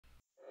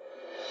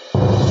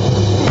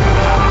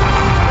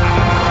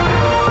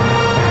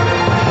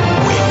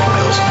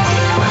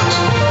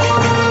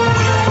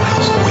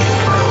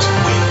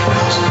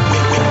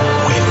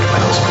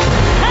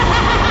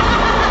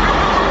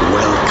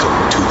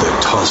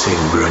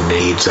Tossing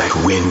Grenades at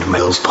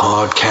Windmills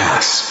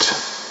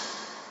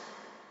podcast.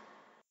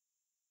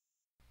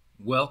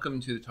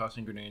 Welcome to the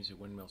Tossing Grenades at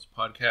Windmills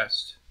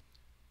podcast.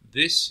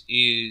 This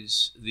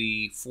is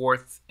the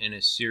fourth in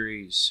a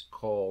series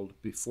called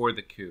Before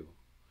the Coup.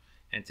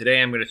 And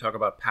today I'm going to talk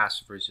about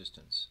passive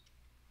resistance.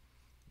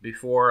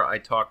 Before I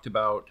talked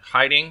about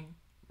hiding,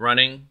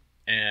 running,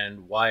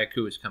 and why a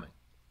coup is coming.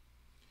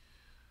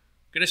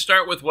 I'm going to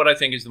start with what I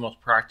think is the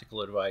most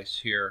practical advice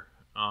here.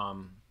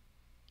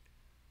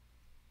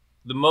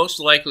 The most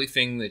likely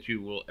thing that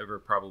you will ever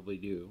probably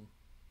do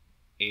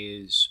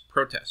is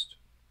protest.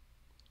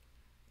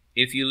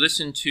 If you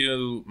listen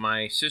to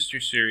my sister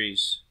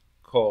series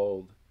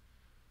called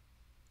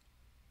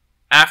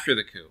After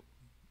the Coup,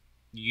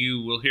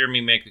 you will hear me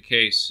make the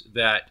case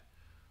that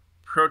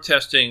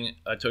protesting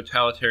a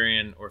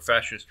totalitarian or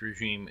fascist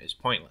regime is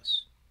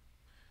pointless.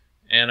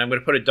 And I'm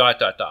going to put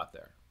a ...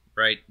 there,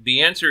 right?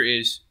 The answer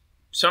is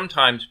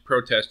sometimes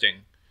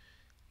protesting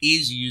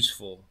is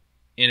useful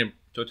in a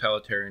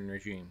totalitarian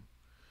regime.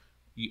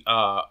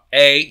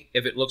 A,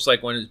 if it looks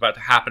like one is about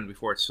to happen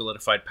before it's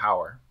solidified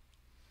power.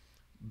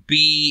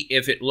 B,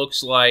 if it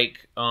looks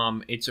like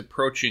it's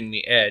approaching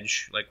the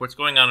edge. Like what's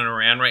going on in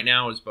Iran right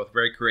now is both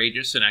very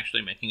courageous and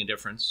actually making a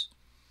difference.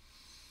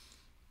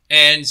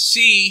 And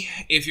C,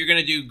 if you're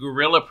going to do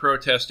guerrilla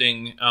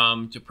protesting,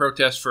 to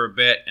protest for a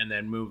bit and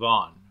then move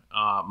on.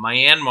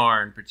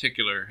 Myanmar in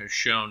particular has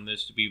shown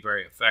this to be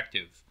very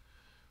effective.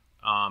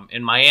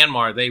 In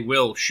Myanmar, they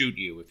will shoot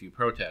you if you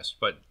protest,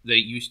 but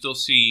you still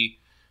see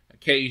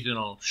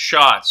occasional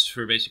shots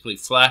for basically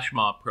flash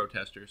mob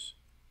protesters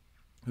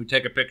who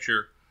take a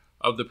picture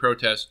of the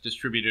protest,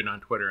 distribute it on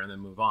Twitter, and then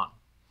move on.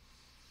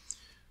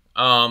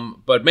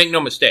 But make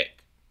no mistake,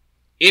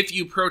 if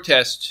you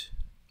protest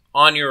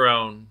on your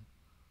own,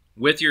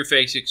 with your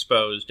face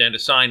exposed and a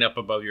sign up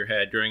above your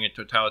head during a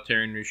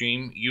totalitarian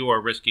regime, you are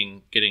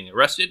risking getting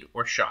arrested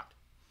or shot.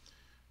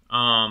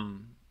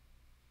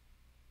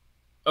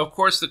 Of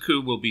course, the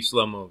coup will be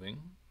slow-moving,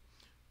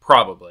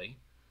 probably.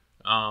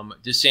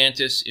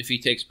 DeSantis, if he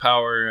takes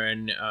power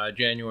in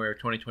January of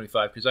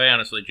 2025, because I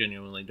honestly,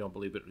 genuinely don't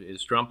believe it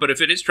is Trump, but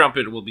if it is Trump,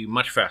 it will be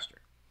much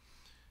faster.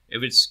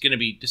 If it's going to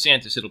be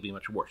DeSantis, it'll be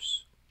much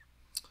worse.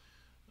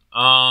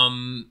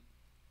 Long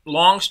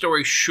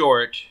story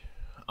short,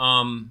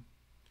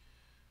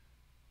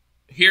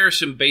 here are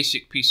some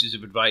basic pieces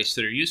of advice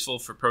that are useful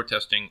for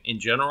protesting in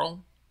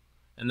general.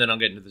 And then I'll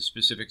get into the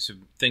specifics of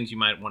things you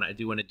might want to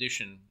do in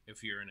addition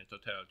if you're in a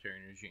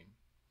totalitarian regime.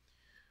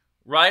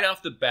 Right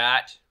off the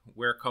bat,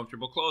 wear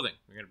comfortable clothing.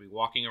 You're going to be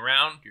walking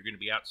around. You're going to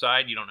be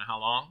outside. You don't know how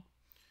long.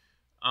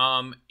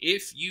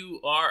 If you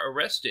are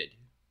arrested,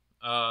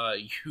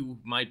 you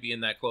might be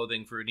in that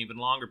clothing for an even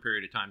longer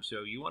period of time.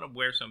 So you want to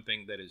wear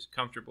something that is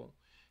comfortable.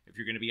 If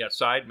you're going to be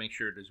outside, make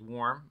sure it is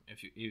warm. If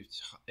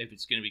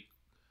it's going to be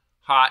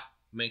hot,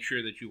 make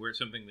sure that you wear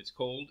something that's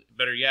cold.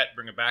 Better yet,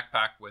 bring a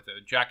backpack with a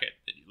jacket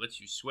that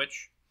lets you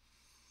switch.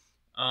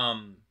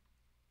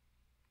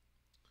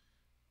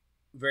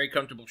 Very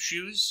comfortable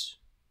shoes.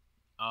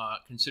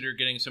 Consider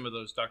getting some of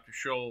those Dr.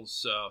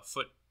 Scholl's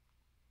foot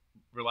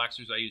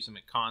relaxers. I use them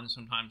at cons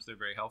sometimes. They're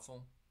very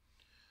helpful.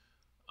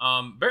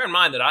 Bear in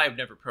mind that I have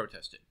never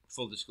protested,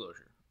 full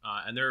disclosure.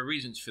 And there are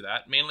reasons for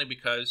that, mainly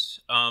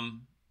because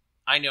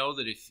I know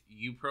that if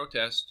you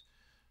protest,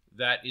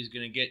 that is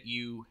going to get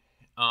you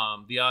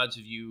the odds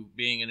of you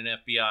being in an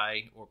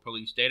FBI or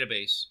police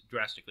database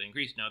drastically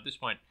increased. Now, at this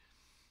point,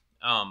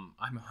 I'm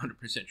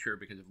 100% sure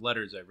because of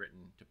letters I've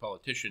written to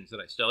politicians that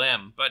I still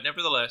am. But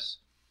nevertheless,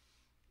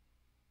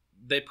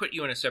 they put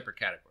you in a separate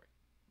category.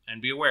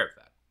 And be aware of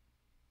that.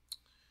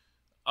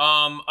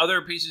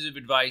 Other pieces of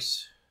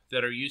advice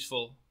that are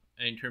useful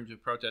in terms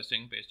of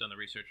protesting, based on the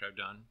research I've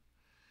done,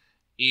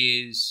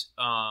 is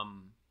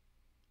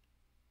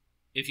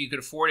if you could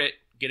afford it,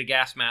 get a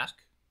gas mask.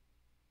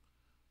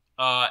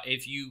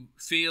 If you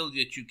feel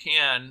that you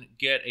can,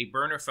 get a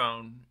burner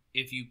phone.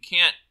 If you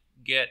can't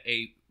get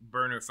a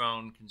burner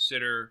phone,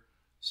 consider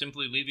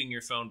simply leaving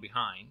your phone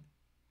behind.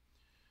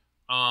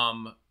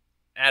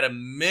 At a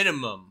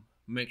minimum,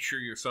 make sure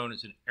your phone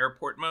is in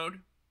airport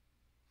mode.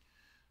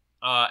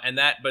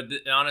 But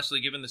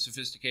honestly, given the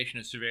sophistication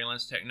of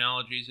surveillance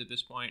technologies at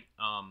this point,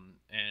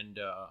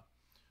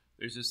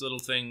 there's this little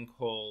thing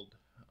called,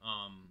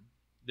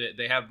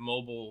 they have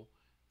mobile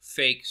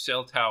fake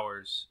cell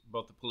towers,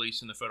 both the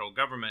police and the federal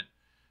government,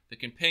 that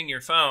can ping your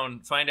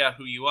phone, find out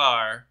who you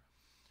are,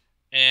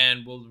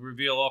 and will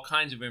reveal all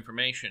kinds of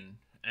information.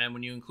 And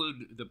when you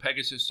include the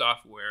Pegasus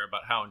software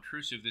about how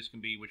intrusive this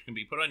can be, which can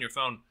be put on your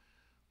phone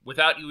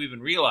without you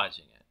even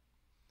realizing it.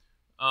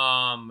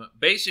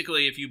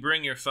 Basically, if you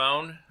bring your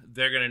phone,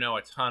 they're going to know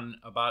a ton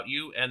about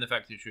you and the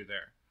fact that you're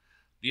there.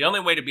 The only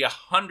way to be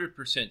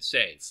 100%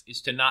 safe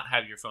is to not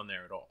have your phone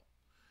there at all.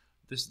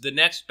 The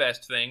next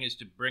best thing is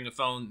to bring a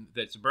phone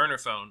that's a burner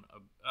phone.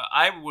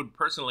 I would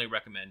personally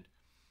recommend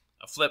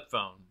a flip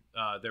phone.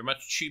 They're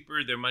much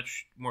cheaper. They're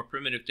much more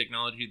primitive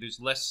technology.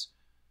 There's less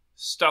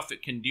stuff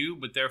it can do,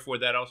 but therefore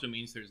that also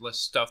means there's less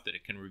stuff that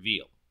it can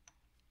reveal.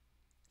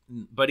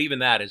 But even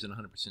that isn't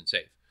 100%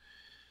 safe.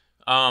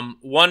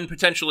 One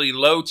potentially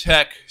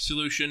low-tech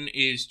solution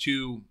is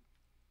to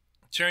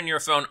turn your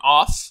phone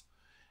off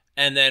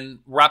and then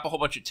wrap a whole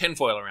bunch of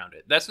tinfoil around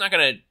it. That's not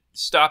going to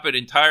stop it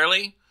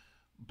entirely,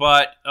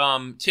 but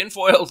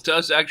tinfoil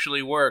does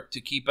actually work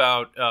to keep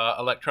out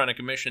electronic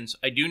emissions.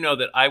 I do know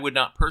that I would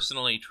not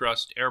personally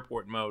trust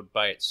airport mode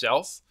by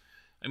itself.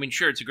 I mean,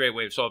 sure, it's a great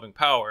way of solving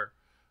power,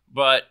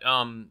 but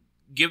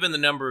given the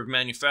number of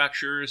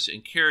manufacturers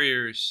and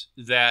carriers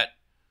that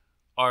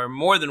are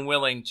more than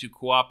willing to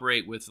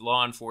cooperate with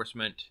law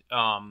enforcement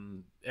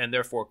and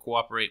therefore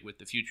cooperate with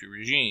the future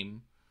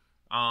regime,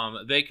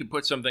 they could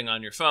put something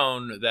on your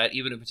phone that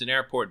even if it's in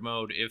airport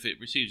mode, if it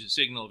receives a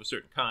signal of a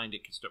certain kind,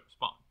 it can still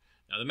respond.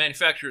 Now, the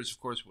manufacturers, of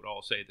course, would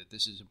all say that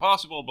this is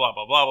impossible, blah,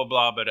 blah, blah, blah,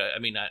 blah. But, I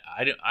mean,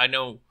 I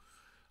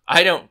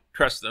don't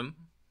trust them,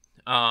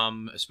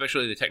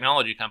 especially the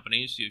technology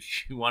companies.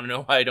 If you want to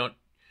know why I don't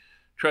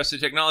trust the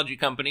technology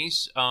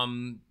companies,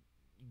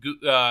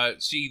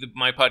 see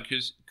my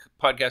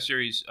podcast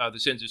series, The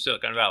Sins of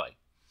Silicon Valley.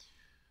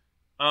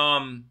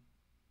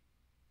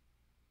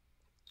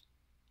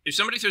 If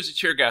somebody throws a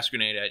tear gas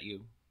grenade at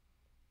you,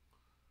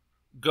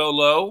 go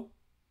low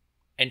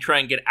and try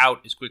and get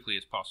out as quickly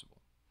as possible.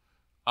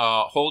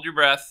 Hold your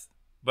breath,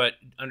 but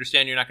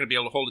understand you're not going to be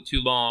able to hold it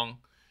too long.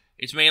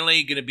 It's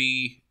mainly going to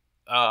be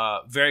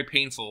very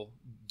painful.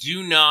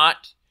 Do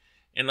not,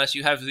 unless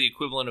you have the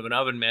equivalent of an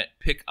oven mitt,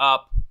 pick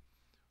up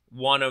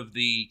one of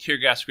the tear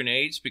gas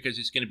grenades because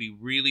it's going to be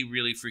really,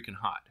 really freaking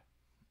hot.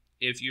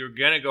 If you're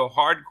going to go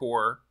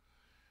hardcore,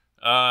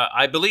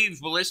 I believe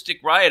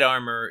ballistic riot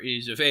armor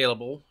is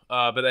available,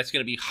 but that's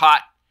going to be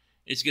hot,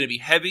 it's going to be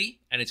heavy,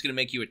 and it's going to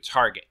make you a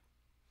target.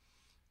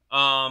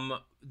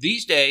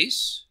 These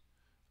days,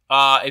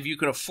 if you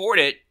can afford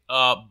it,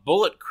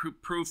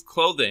 bulletproof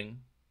clothing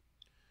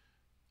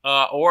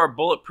or a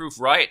bulletproof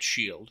riot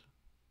shield,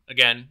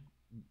 again,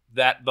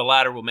 that the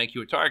latter will make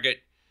you a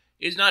target,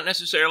 is not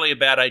necessarily a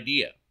bad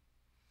idea.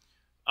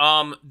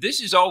 This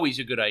is always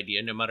a good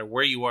idea, no matter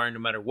where you are, no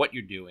matter what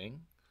you're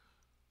doing.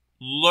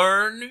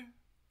 Learn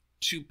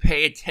to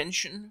pay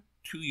attention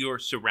to your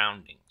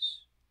surroundings,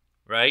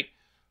 right?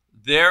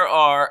 There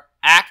are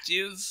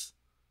active,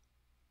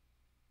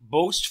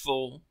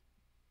 boastful,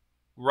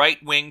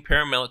 right-wing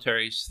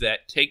paramilitaries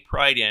that take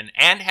pride in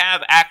and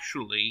have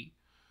actually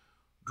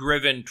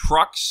driven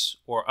trucks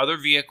or other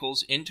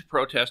vehicles into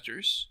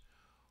protesters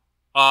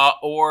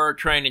or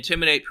try and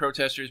intimidate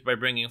protesters by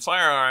bringing a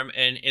firearm,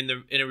 and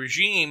in a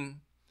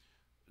regime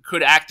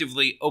could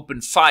actively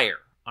open fire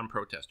on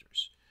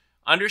protesters.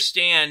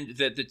 Understand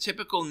that the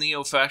typical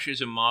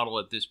neo-fascism model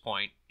at this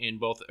point in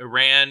both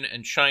Iran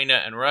and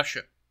China and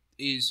Russia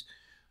is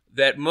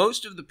that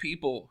most of the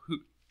people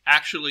who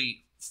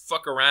actually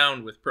fuck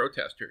around with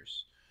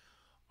protesters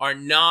are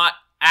not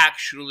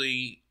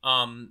actually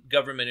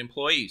government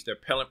employees. They're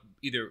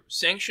either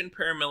sanctioned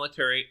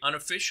paramilitary,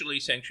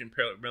 unofficially sanctioned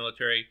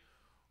paramilitary,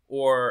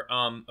 or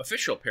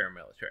official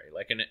paramilitary.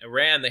 Like in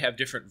Iran, they have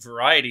different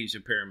varieties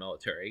of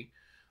paramilitary.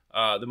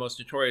 The most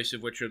notorious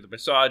of which are the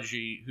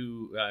Basaji,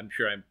 who, I'm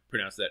sure I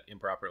pronounced that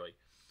improperly,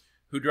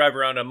 who drive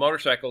around on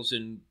motorcycles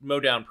and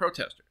mow down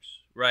protesters,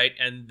 right?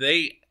 And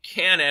they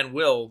can and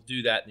will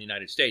do that in the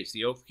United States.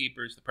 The Oath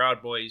Keepers, the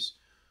Proud Boys,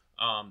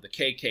 the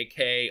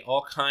KKK,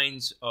 all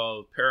kinds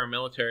of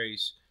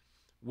paramilitaries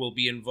will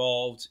be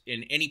involved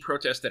in any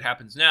protest that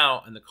happens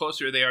now, and the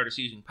closer they are to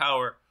seizing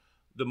power,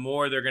 the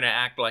more they're going to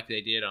act like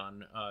they did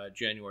on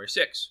January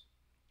 6th.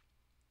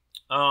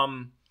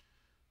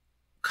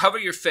 Cover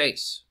your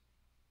face.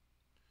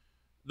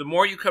 The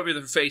more you cover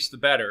the face, the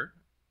better.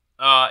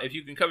 If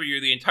you can cover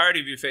the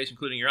entirety of your face,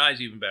 including your eyes,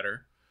 even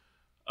better.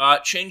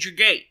 Change your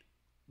gait.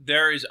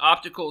 There is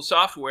optical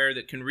software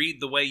that can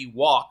read the way you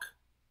walk.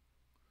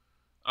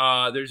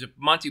 There's a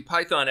Monty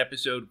Python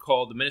episode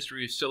called The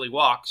Ministry of Silly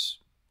Walks,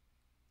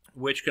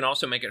 which can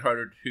also make it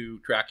harder to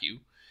track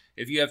you.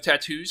 If you have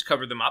tattoos,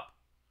 cover them up.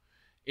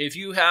 If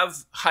you have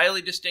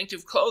highly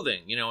distinctive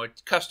clothing, a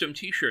custom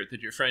t-shirt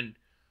that your friend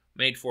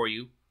made for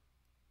you,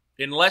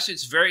 unless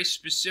it's very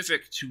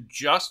specific to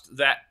just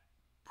that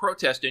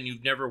protest and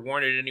you've never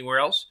worn it anywhere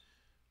else,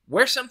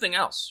 wear something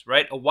else,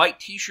 right? A white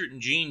t-shirt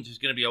and jeans is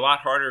going to be a lot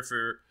harder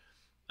for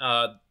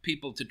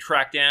people to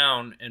track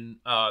down and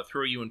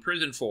throw you in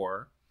prison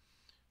for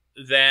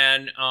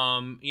than,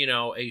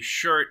 a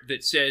shirt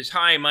that says,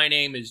 "Hi, my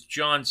name is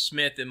John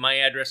Smith and my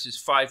address is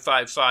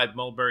 555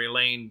 Mulberry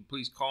Lane.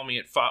 Please call me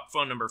at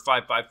phone number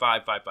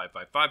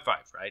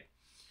 555-555-5555, right?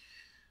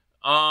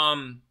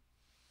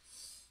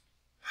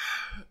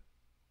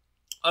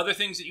 Other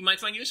things that you might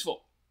find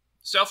useful.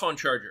 Cell phone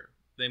charger.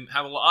 They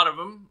have a lot of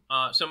them.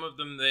 Some of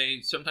them,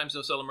 sometimes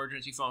they'll sell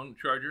emergency phone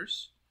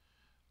chargers.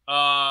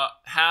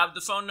 Have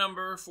the phone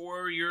number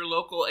for your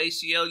local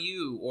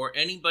ACLU or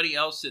anybody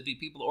else that the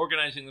people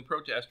organizing the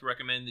protest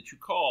recommend that you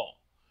call.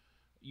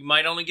 You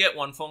might only get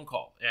one phone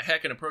call.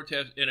 Heck, in a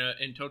protest,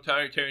 in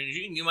totalitarian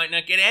regime, you might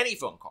not get any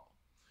phone call.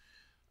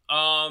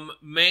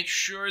 Make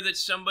sure that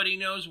somebody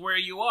knows where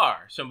you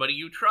are, somebody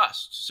you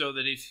trust, so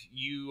that if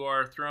you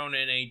are thrown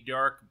in a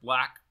dark,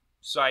 black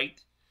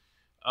site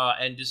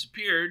and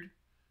disappeared,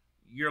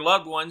 your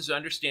loved ones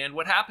understand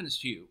what happens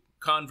to you.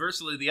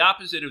 Conversely, the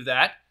opposite of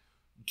that,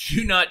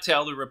 do not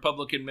tell the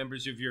Republican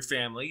members of your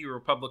family, your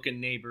Republican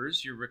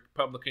neighbors, your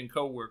Republican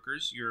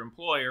coworkers, your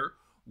employer,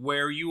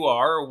 where you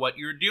are or what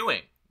you're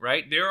doing,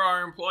 right? There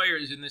are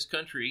employers in this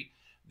country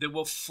that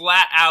will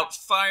flat out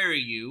fire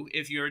you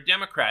if you're a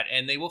Democrat,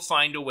 and they will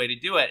find a way to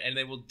do it, and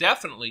they will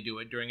definitely do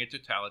it during a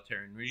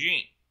totalitarian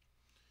regime.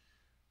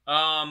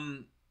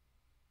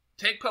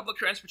 Take public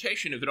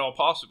transportation if at all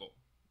possible,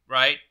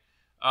 right?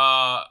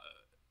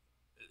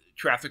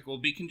 Traffic will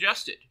be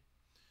congested.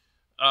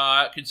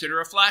 Consider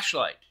a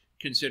flashlight.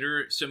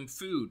 Consider some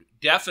food.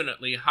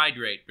 Definitely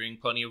hydrate. Bring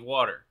plenty of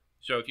water.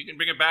 So if you can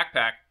bring a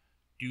backpack,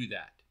 do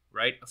that,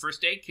 right? A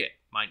first aid kit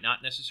might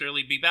not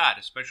necessarily be bad,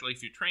 especially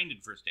if you're trained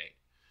in first aid.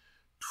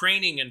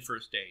 Training in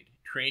first aid.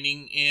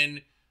 Training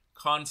in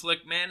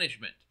conflict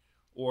management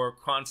or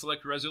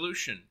conflict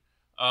resolution.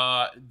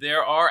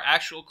 There are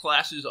actual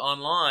classes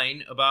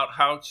online about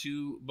how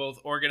to both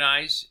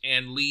organize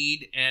and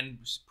lead and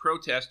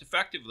protest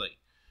effectively.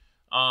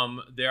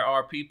 There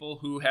are people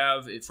who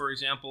have, for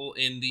example,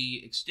 in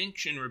the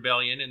Extinction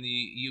Rebellion in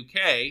the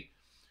UK,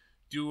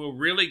 do a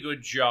really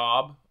good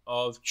job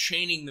of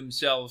chaining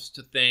themselves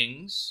to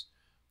things,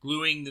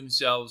 gluing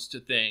themselves to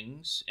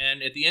things,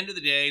 and at the end of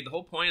the day, the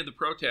whole point of the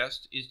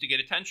protest is to get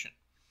attention.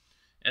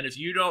 And if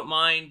you don't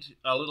mind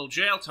a little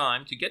jail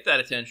time to get that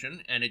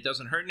attention, and it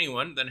doesn't hurt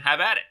anyone, then have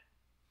at it.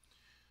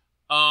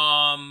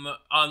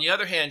 On the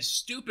other hand,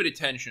 stupid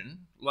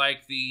attention,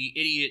 like the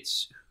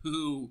idiots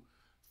who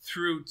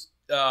threw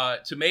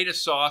tomato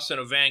sauce on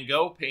a Van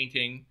Gogh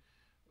painting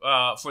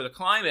for the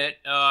climate,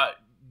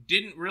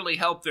 didn't really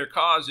help their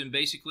cause and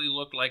basically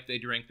looked like they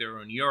drank their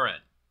own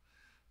urine.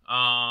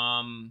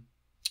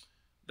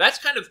 That's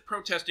kind of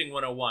protesting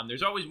 101.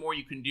 There's always more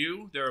you can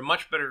do. There are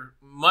much better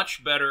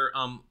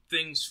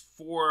things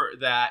for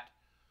that.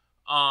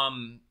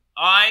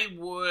 I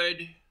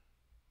would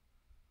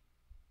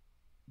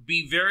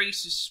be very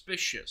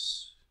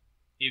suspicious,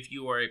 if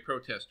you are a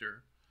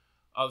protester,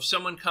 of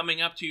someone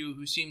coming up to you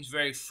who seems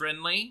very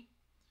friendly,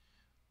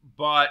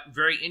 but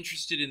very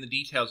interested in the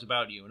details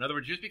about you. In other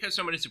words, just because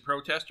someone is a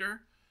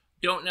protester,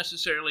 don't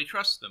necessarily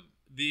trust them.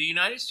 The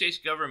United States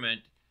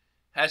government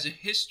has a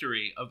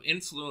history of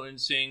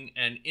influencing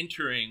and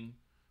entering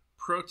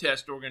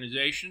protest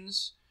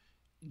organizations,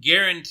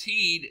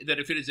 guaranteed that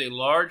if it is a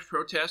large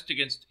protest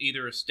against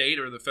either a state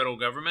or the federal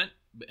government,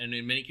 and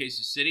in many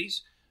cases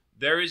cities,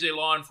 there is a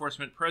law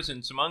enforcement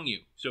presence among you.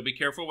 So be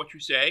careful what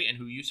you say and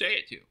who you say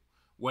it to.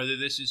 Whether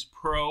this is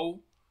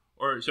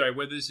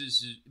whether this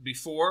is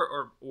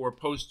before or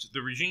post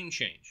the regime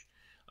change.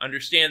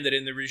 Understand that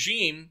in the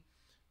regime,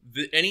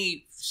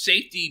 any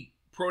safety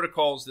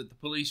protocols that the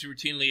police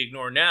routinely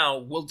ignore now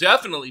will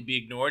definitely be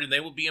ignored, and they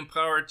will be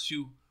empowered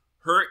to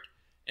hurt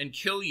and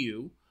kill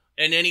you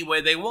in any way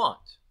they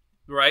want,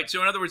 right?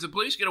 So in other words, the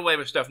police get away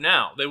with stuff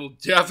now. They will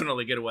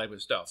definitely get away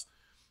with stuff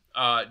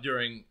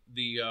during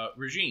the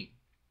regime.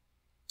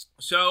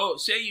 So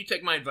say you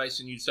take my advice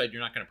and you decide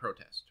you're not going to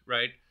protest,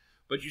 right?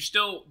 But you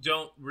still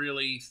don't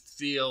really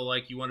feel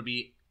like you want to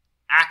be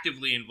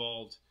actively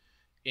involved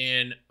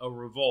in a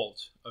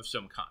revolt of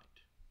some kind.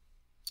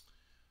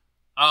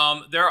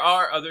 There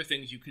are other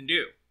things you can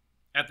do.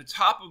 At the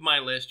top of my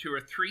list, here are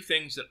 3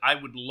 things that I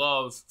would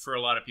love for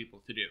a lot of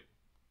people to do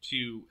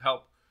to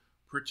help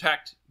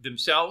protect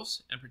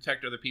themselves and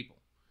protect other people.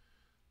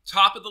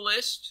 Top of the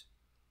list,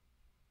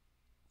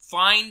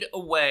 find a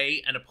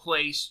way and a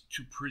place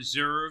to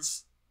preserve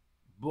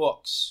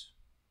books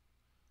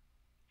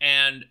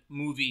and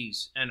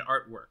movies and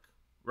artwork,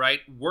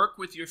 right? Work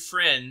with your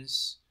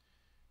friends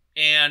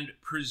and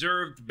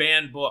preserve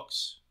banned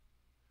books.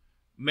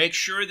 Make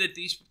sure that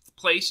these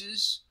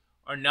places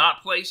are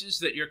not places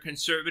that your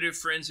conservative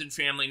friends and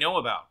family know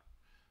about.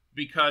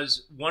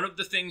 Because one of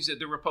the things that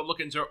the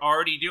Republicans are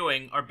already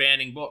doing are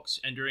banning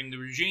books. And during the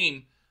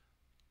regime,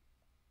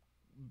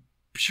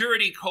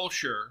 purity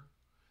culture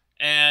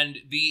and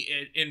the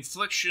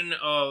infliction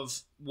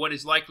of what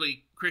is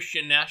likely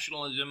Christian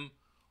nationalism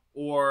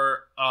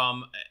or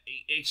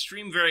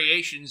extreme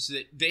variations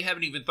that they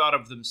haven't even thought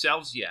of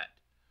themselves yet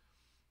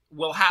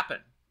will happen.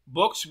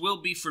 Books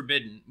will be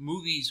forbidden.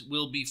 Movies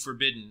will be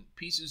forbidden.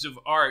 Pieces of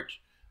art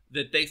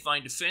that they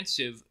find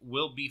offensive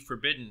will be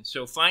forbidden.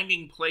 So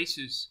finding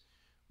places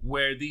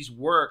where these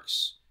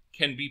works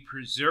can be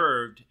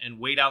preserved and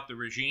wait out the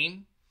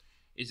regime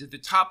is at the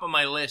top of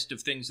my list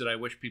of things that I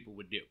wish people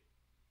would do.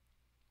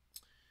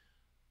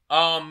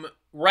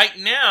 Right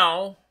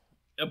now,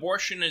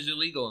 abortion is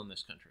illegal in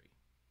this country.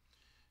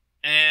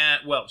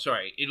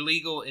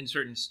 Illegal in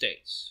certain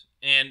states.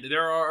 And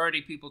there are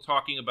already people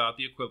talking about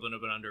the equivalent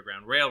of an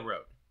underground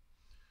railroad.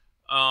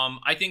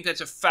 I think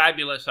that's a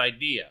fabulous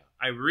idea.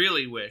 I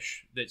really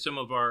wish that some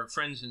of our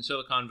friends in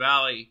Silicon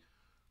Valley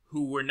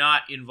who were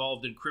not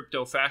involved in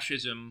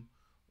crypto-fascism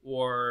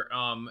or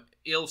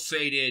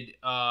ill-fated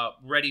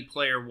Ready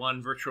Player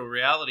One virtual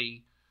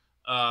reality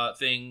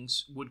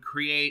things would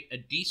create a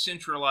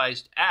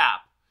decentralized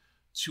app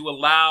to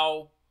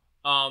allow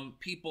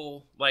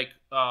people like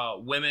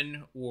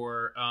women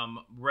or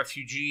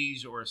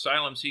refugees or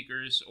asylum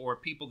seekers or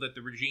people that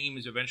the regime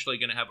is eventually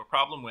going to have a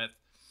problem with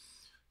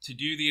to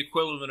do the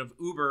equivalent of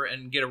Uber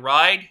and get a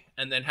ride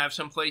and then have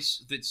some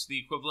place that's the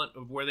equivalent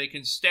of where they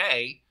can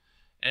stay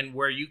and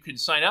where you can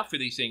sign up for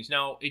these things.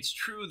 Now, it's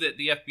true that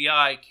the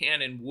FBI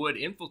can and would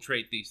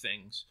infiltrate these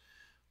things,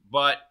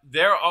 but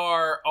there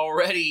are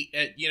already,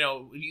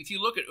 if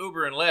you look at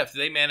Uber and Lyft,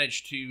 they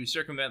manage to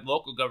circumvent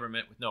local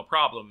government with no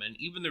problem. And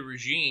even the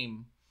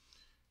regime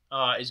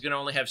is going to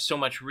only have so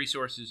much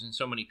resources and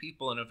so many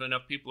people. And if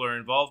enough people are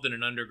involved in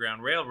an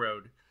underground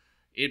railroad,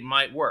 it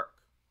might work.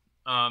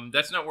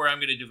 That's not where I'm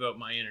going to devote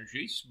my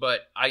energies,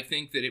 but I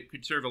think that it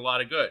could serve a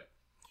lot of good.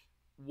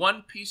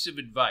 One piece of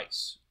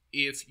advice,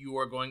 if you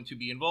are going to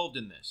be involved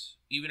in this,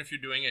 even if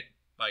you're doing it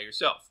by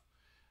yourself,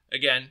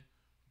 again,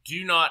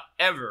 do not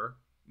ever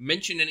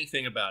mention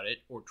anything about it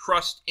or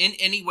trust in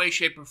any way,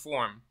 shape, or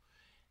form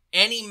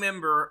any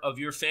member of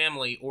your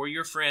family or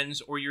your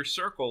friends or your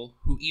circle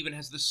who even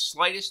has the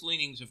slightest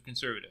leanings of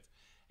conservative.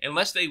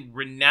 Unless they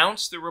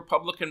renounce the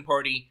Republican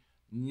Party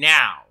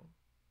now,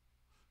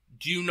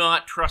 do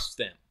not trust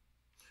them.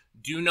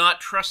 Do not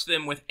trust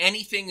them with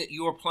anything that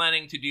you are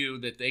planning to do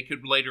that they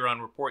could later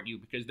on report you,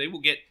 because they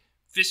will get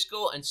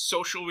fiscal and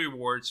social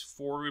rewards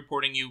for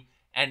reporting you,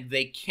 and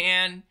they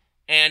can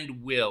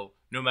and will.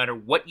 No matter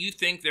what you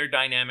think their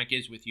dynamic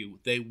is with you,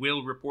 they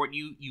will report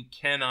you. You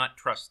cannot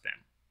trust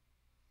them.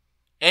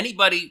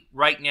 Anybody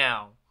right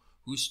now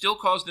who still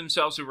calls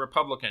themselves a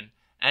Republican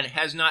and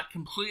has not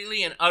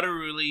completely and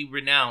utterly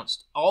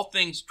renounced all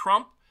things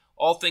Trump,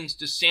 all things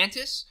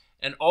DeSantis,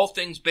 and all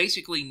things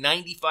basically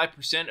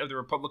 95% of the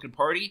Republican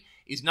Party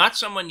is not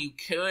someone you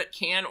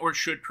can or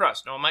should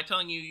trust. Now, am I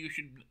telling you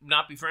should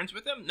not be friends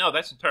with them? No,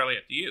 that's entirely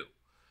up to you.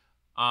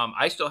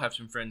 I still have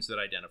some friends that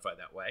identify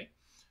that way,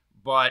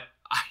 but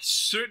I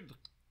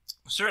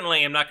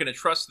certainly am not going to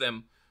trust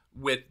them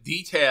with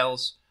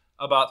details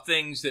about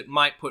things that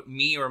might put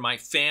me or my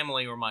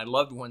family or my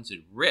loved ones at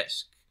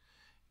risk.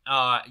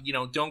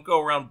 Don't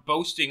go around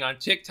boasting on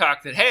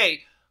TikTok that,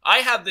 hey, I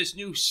have this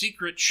new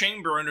secret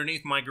chamber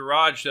underneath my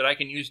garage that I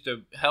can use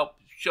to help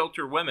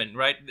shelter women,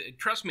 right?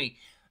 Trust me,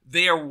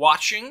 they are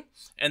watching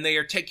and they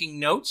are taking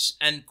notes,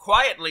 and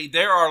quietly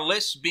there are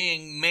lists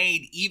being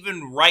made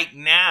even right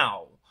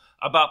now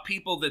about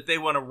people that they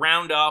want to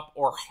round up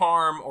or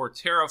harm or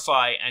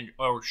terrify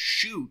or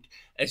shoot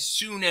as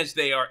soon as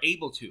they are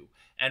able to.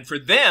 And for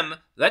them,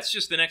 that's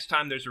just the next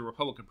time there's a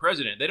Republican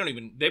president.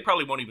 They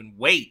probably won't even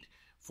wait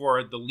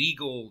for the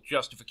legal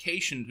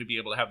justification to be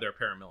able to have their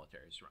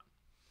paramilitaries run.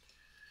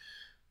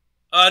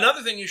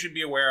 Another thing you should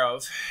be aware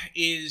of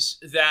is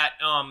that,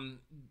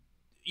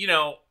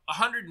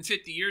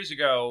 150 years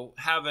ago,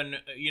 having,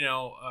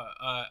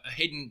 a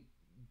hidden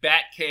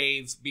bat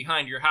cave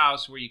behind your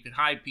house where you could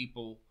hide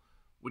people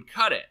would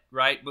cut it,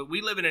 right? But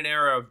we live in an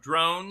era of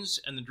drones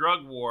and the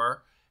drug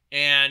war,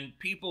 and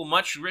people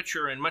much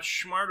richer and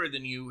much smarter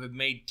than you have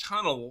made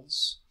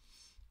tunnels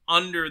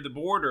under the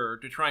border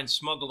to try and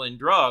smuggle in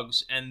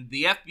drugs, and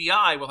the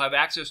FBI will have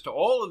access to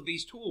all of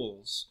these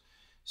tools.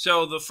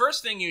 So the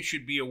first thing you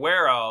should be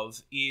aware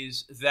of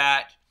is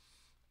that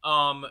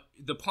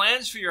the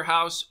plans for your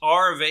house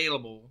are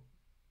available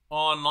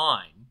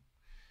online.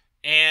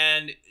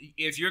 And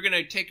if you're going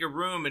to take a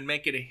room and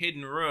make it a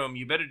hidden room,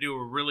 you better do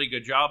a really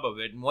good job of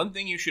it. And one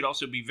thing you should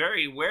also be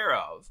very aware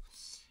of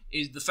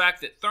is the fact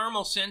that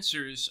thermal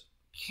sensors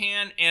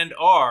can and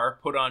are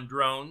put on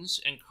drones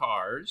and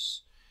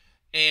cars,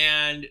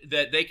 and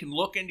that they can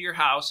look into your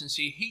house and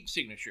see heat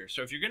signature.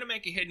 So if you're going to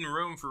make a hidden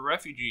room for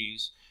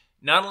refugees,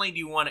 not only do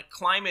you want it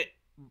climate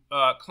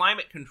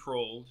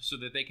controlled so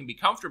that they can be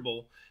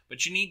comfortable,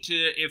 but you need to,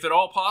 if at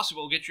all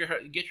possible, get your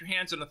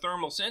hands on a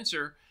thermal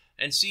sensor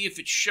and see if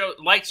it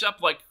lights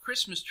up like a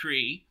Christmas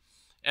tree,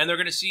 and they're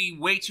going to see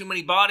way too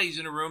many bodies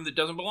in a room that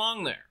doesn't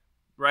belong there,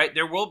 right?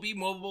 There will be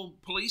mobile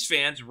police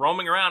vans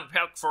roaming around.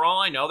 For all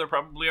I know, there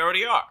probably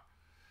already are.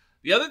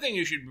 The other thing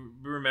you should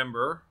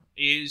remember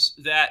is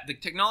that the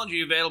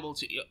technology available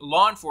to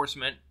law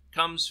enforcement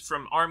comes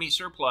from Army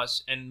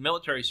surplus and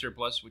military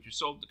surplus, which is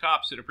sold to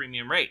cops at a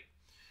premium rate.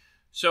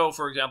 So,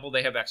 for example,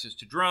 they have access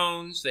to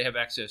drones, they have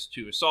access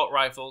to assault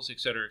rifles,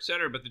 et cetera,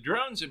 but the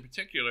drones in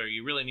particular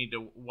you really need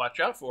to watch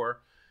out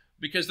for,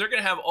 because they're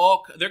going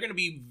to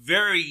be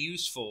very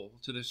useful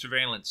to the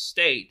surveillance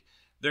state.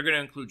 They're going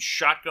to include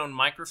shotgun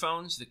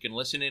microphones that can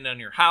listen in on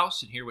your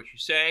house and hear what you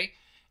say.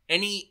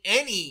 Any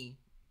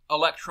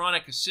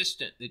electronic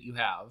assistant that you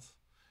have,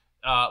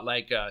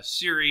 like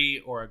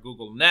Siri or a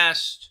Google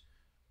Nest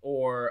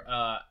or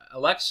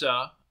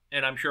Alexa,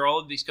 and I'm sure all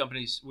of these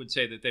companies would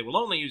say that they will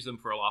only use them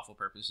for lawful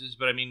purposes,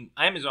 but I mean,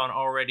 Amazon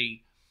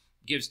already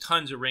gives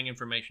tons of Ring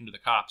information to the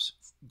cops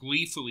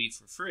gleefully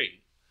for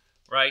free,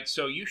 right?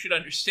 So you should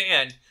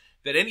understand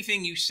that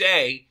anything you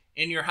say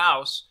in your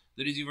house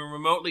that is even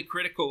remotely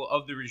critical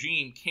of the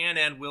regime can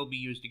and will be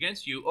used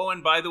against you. Oh,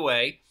 and by the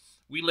way,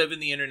 we live in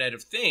the Internet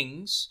of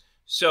Things,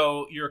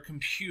 so your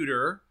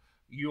computer,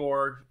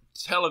 your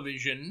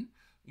television,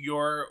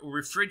 your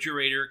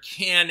refrigerator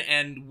can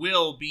and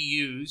will be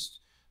used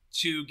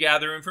to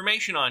gather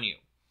information on you.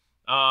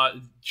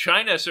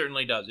 China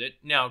certainly does it.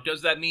 Now,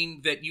 does that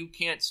mean that you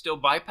can't still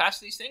bypass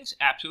these things?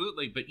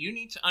 Absolutely. But you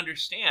need to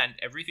understand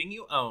everything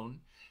you own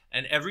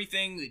and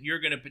everything that you're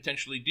going to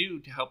potentially do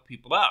to help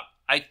people out.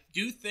 I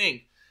do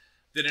think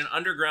that an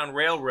underground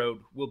railroad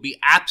will be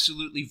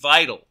absolutely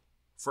vital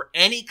for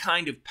any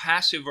kind of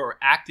passive or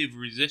active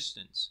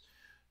resistance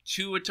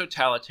to a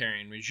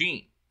totalitarian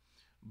regime.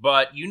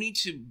 But you need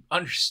to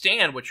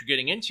understand what you're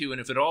getting into,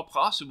 and if at all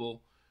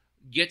possible,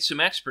 get some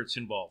experts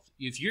involved.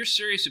 If you're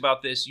serious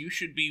about this, you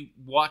should be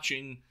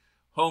watching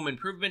home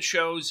improvement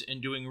shows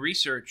and doing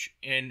research.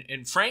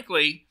 And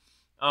frankly,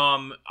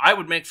 I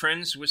would make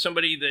friends with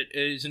somebody that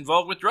is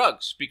involved with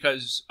drugs,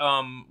 because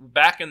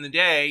back in the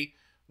day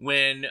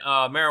when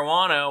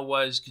marijuana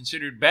was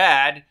considered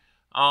bad,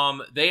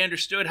 they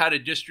understood how to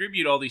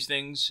distribute all these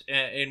things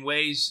in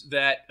ways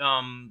that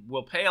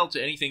will pale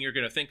to anything you're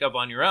going to think of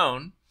on your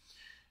own.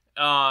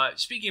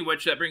 Speaking of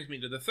which, that brings me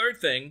to the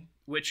third thing,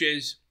 which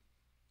is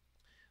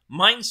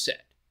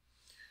mindset.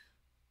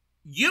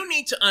 You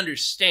need to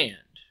understand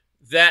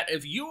that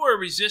if you are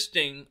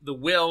resisting the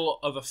will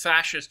of a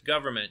fascist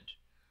government,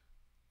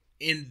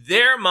 in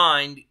their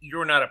mind,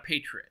 you're not a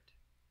patriot.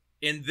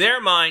 In their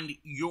mind,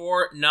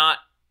 you're not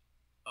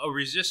a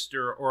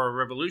resistor or a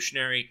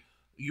revolutionary.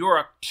 You're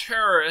a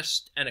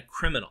terrorist and a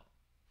criminal.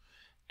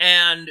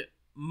 And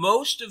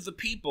most of the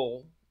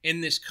people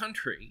in this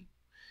country,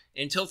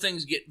 until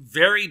things get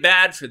very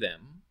bad for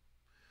them,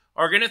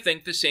 are going to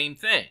think the same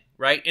thing,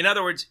 right? In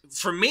other words,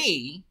 for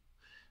me,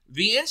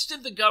 the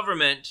instant the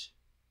government,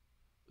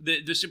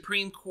 the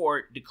Supreme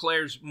Court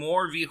declares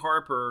Moore v.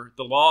 Harper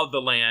the law of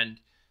the land,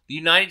 the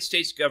United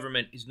States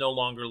government is no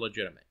longer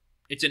legitimate.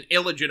 It's an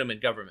illegitimate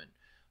government.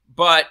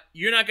 But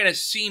you're not going to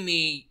see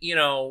me,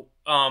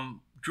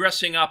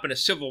 dressing up in a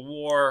Civil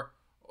War,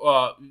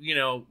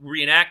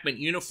 reenactment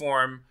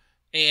uniform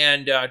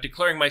and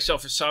declaring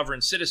myself a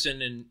sovereign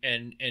citizen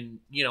and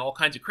all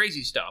kinds of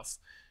crazy stuff.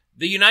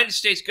 The United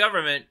States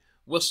government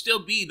will still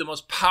be the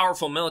most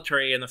powerful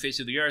military on the face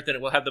of the earth, and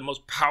it will have the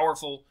most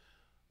powerful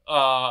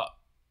law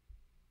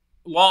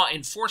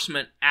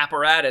enforcement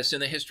apparatus in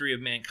the history of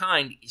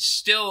mankind,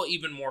 still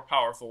even more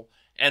powerful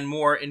and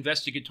more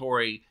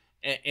investigatory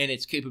in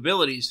its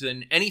capabilities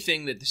than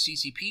anything that the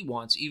CCP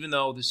wants, even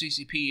though the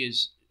CCP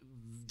is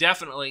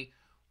definitely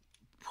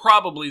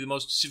probably the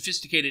most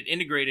sophisticated,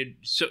 integrated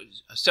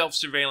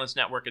self-surveillance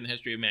network in the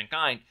history of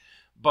mankind.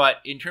 But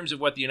in terms of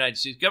what the United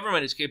States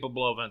government is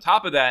capable of on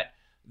top of that,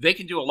 they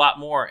can do a lot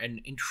more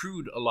and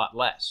intrude a lot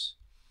less.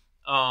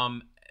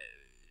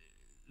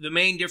 The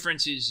main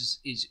difference is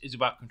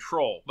about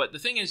control. But the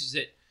thing is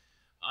that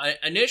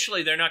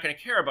initially they're not going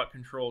to care about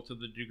control to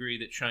the degree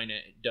that China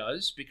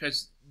does,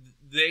 because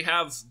they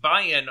have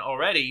buy-in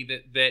already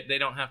that they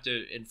don't have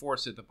to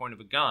enforce at the point of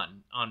a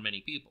gun on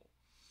many people.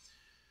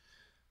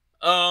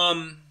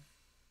 Other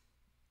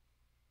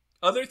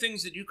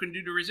things that you can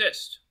do to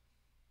resist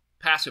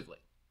passively.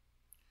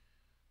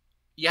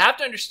 You have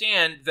to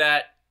understand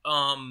that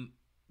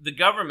the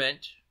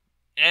government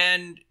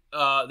and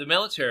the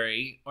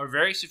military are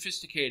very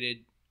sophisticated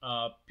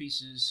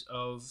pieces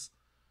of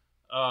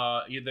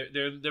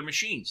they're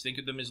machines. Think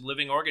of them as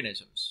living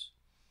organisms.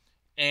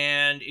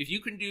 And if you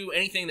can do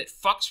anything that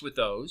fucks with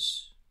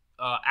those,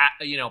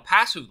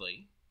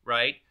 passively,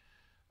 right,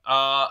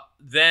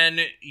 then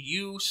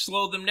you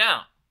slow them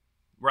down,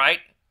 right?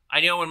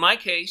 I know in my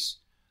case,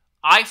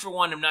 I, for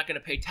one, am not going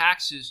to pay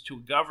taxes to a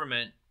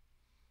government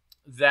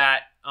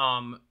that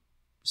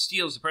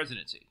steals the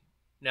presidency.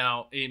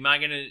 Now, am I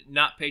going to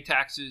not pay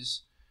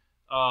taxes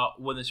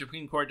when the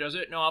Supreme Court does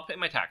it? No, I'll pay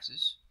my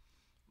taxes.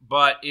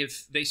 But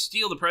if they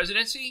steal the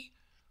presidency,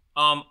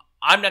 I'm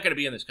not going to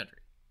be in this country.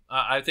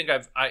 I think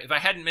if I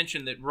hadn't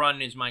mentioned that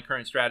run is my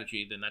current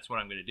strategy, then that's what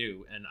I'm going to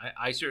do. And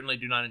I certainly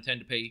do not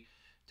intend to pay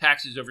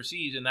taxes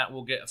overseas, and that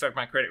will affect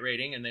my credit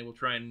rating, and they will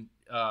try and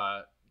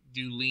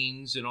do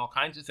liens and all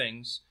kinds of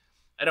things.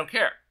 I don't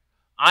care.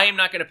 I am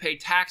not going to pay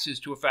taxes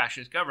to a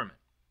fascist government.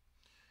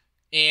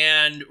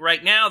 And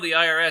right now, the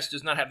IRS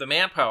does not have the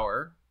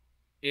manpower,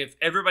 if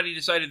everybody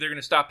decided they're going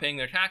to stop paying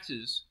their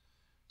taxes,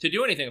 to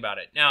do anything about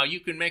it. Now,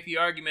 you can make the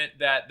argument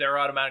that they're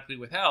automatically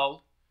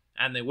withheld,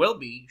 and they will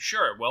be.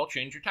 Sure, well,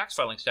 change your tax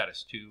filing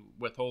status to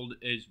withhold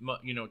as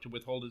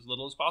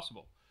little as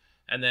possible.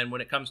 And then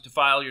when it comes to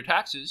file your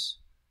taxes,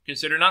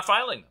 consider not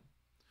filing them.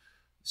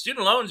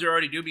 Student loans are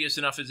already dubious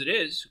enough as it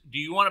is. Do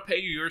you want to pay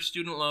your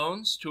student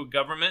loans to a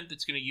government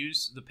that's going to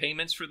use the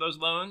payments for those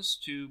loans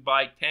to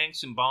buy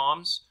tanks and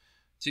bombs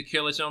to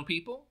kill its own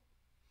people?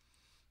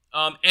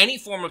 Any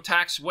form of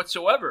tax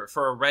whatsoever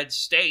for a red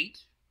state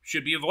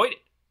should be avoided.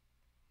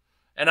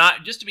 And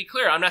just to be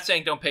clear, I'm not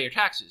saying don't pay your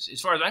taxes.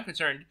 As far as I'm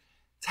concerned,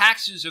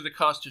 taxes are the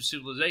cost of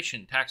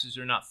civilization. Taxes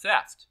are not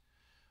theft.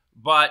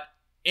 But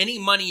any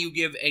money you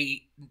give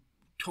a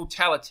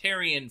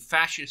totalitarian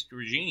fascist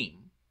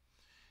regime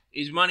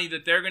is money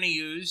that they're going to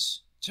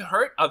use to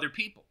hurt other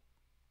people.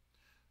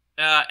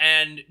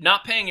 And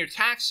not paying your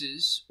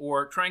taxes,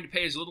 or trying to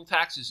pay as little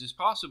taxes as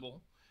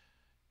possible,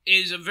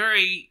 is a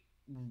very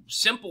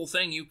simple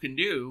thing you can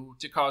do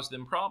to cause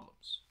them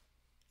problems.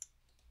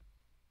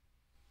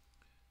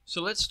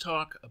 So let's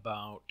talk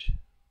about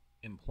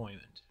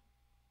employment,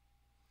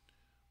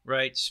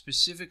 right?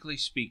 Specifically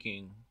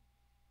speaking,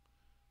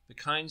 the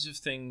kinds of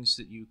things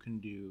that you can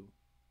do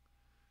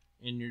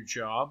in your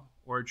job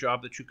or a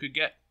job that you could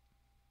get.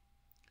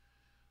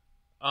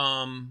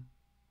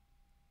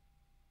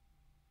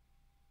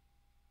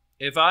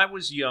 If I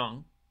was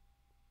young,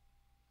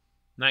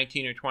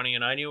 19 or 20,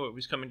 and I knew it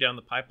was coming down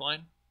the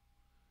pipeline,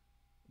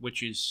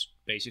 which is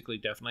basically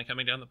definitely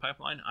coming down the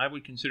pipeline, I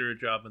would consider a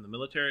job in the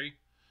military,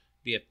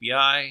 the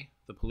FBI,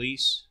 the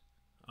police.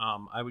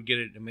 I would get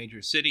it in a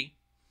major city.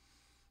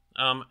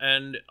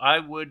 And I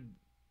would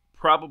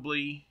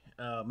probably,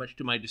 much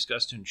to my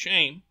disgust and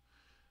shame,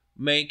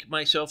 make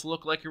myself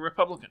look like a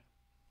Republican.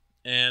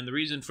 And the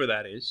reason for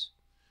that is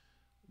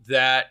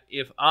that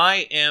if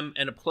I am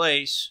in a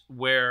place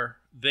where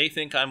they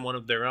think I'm one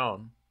of their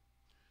own,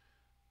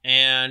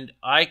 and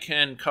I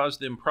can cause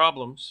them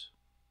problems,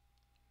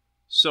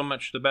 so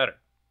much the better.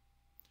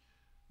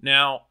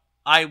 Now,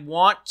 I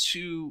want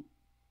to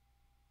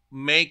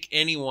make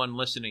anyone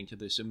listening to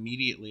this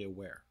immediately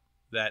aware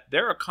that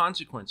there are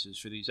consequences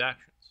for these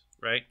actions,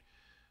 right?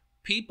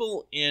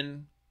 People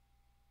in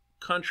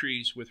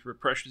countries with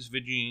repressive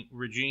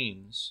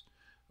regimes,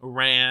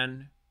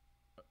 Iran,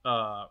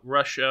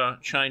 Russia,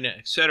 China,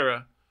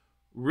 etc.,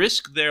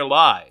 risk their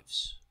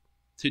lives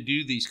to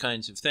do these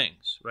kinds of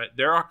things, right?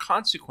 There are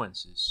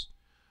consequences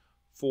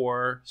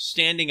for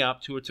standing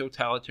up to a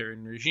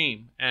totalitarian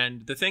regime.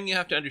 And the thing you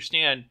have to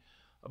understand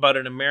about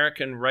an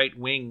American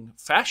right-wing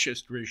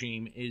fascist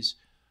regime is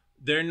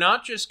they're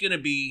not just going to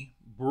be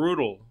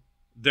brutal,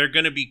 they're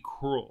going to be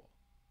cruel,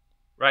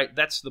 right?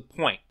 That's the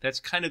point. That's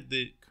kind of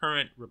the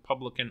current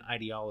Republican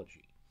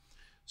ideology.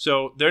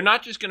 So they're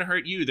not just going to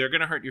hurt you, they're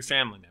going to hurt your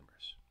family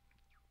members.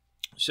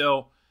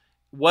 So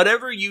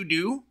whatever you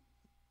do,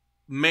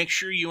 make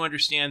sure you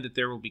understand that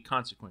there will be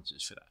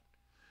consequences for that.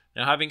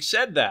 Now, having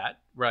said that,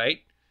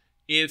 right,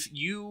 if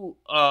you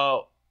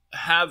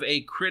have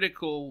a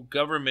critical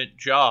government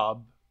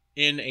job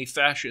in a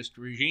fascist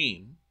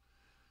regime,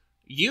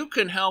 you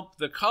can help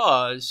the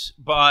cause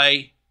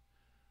by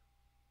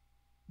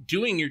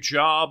doing your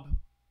job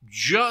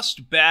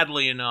just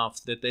badly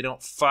enough that they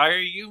don't fire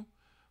you,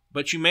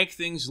 but you make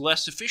things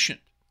less efficient,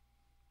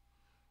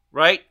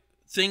 right?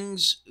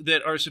 Things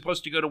that are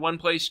supposed to go to one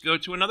place go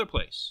to another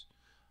place.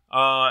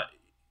 There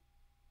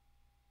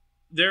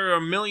are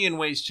a million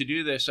ways to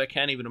do this. I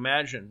can't even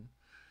imagine.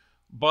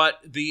 But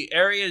the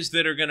areas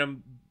that are going to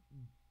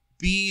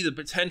be the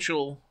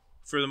potential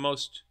for the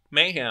most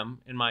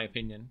mayhem, in my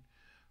opinion,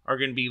 are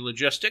going to be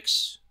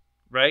logistics,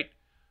 right?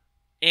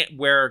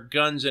 Where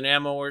guns and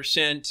ammo are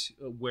sent,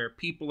 where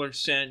people are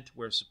sent,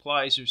 where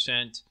supplies are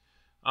sent.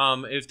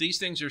 If these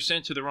things are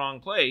sent to the wrong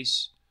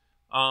place,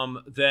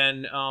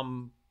 then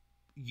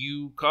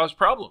you cause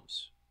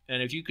problems.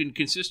 And if you can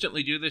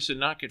consistently do this and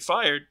not get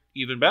fired,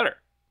 even better,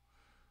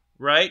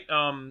 right?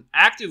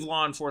 Active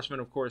law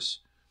enforcement, of course,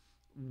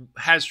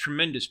 has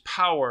tremendous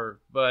power,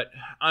 but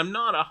I'm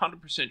not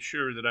 100%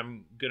 sure that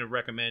I'm going to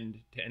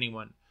recommend to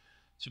anyone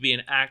to be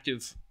an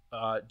active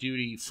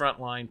duty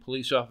frontline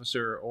police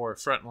officer or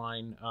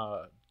frontline,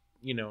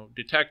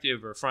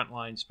 detective or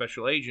frontline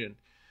special agent,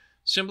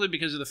 simply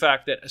because of the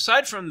fact that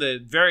aside from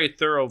the very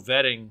thorough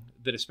vetting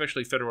that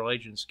especially federal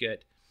agents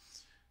get,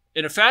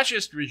 in a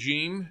fascist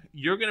regime,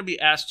 you're going to be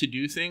asked to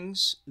do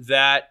things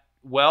that,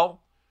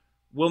 well,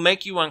 will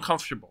make you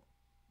uncomfortable.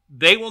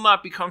 They will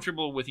not be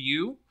comfortable with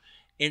you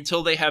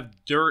until they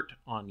have dirt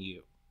on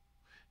you,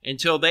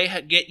 until they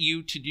get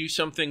you to do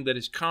something that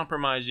is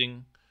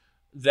compromising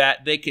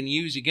that they can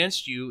use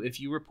against you if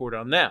you report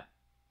on them.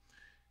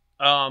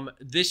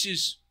 This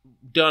is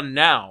done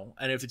now,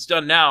 and if it's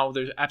done now,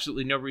 there's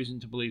absolutely no reason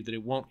to believe that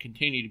it won't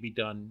continue to be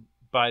done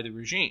by the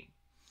regime.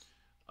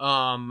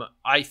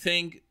 I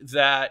think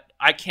that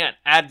I can't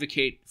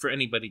advocate for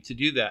anybody to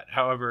do that.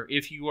 However,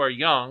 if you are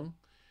young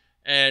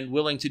and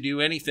willing to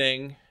do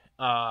anything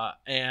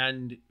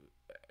and,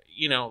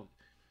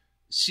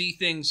 see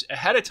things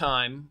ahead of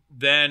time,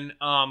 then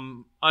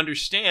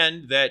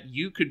understand that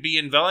you could be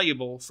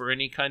invaluable for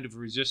any kind of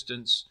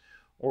resistance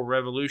or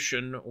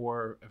revolution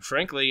or,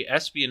 frankly,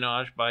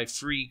 espionage by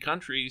free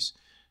countries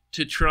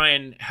to try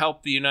and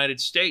help the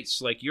United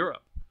States like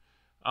Europe.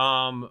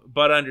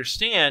 But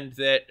understand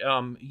that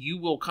you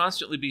will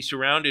constantly be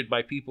surrounded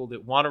by people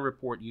that want to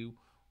report you,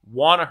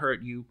 want to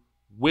hurt you,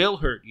 will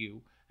hurt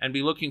you, and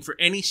be looking for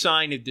any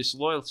sign of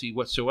disloyalty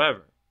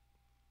whatsoever.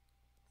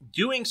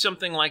 Doing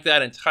something like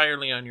that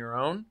entirely on your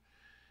own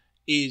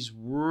is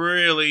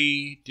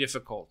really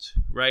difficult,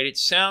 right? It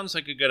sounds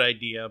like a good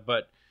idea,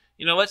 but,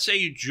 let's say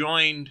you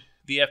joined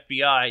the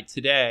FBI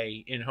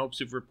today in hopes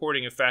of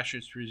reporting a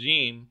fascist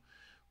regime,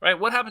 right?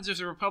 What happens if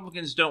the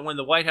Republicans don't win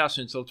the White House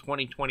until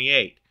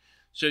 2028?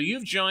 So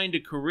you've joined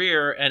a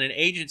career and an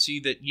agency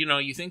that,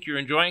 you think you're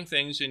enjoying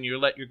things and you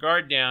let your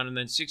guard down, and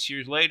then 6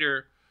 years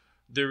later,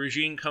 the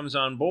regime comes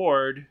on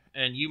board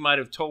and you might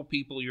have told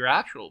people your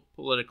actual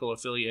political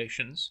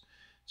affiliations.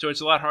 So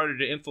it's a lot harder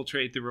to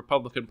infiltrate the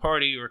Republican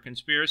Party or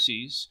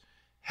conspiracies.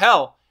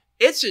 Hell,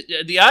 it's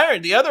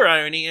the other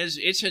irony is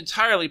it's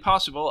entirely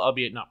possible,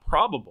 albeit not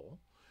probable,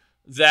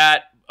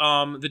 that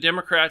the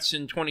Democrats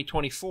in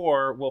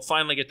 2024 will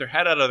finally get their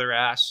head out of their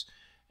ass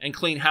and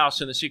clean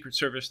house in the Secret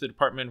Service, the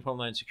Department of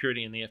Homeland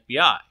Security, and the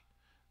FBI.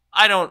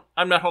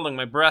 I'm not holding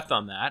my breath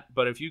on that,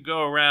 but if you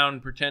go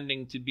around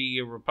pretending to be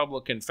a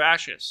Republican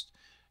fascist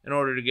in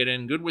order to get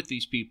in good with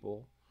these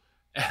people,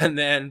 and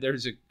then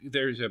there's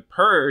a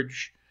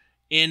purge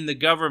in the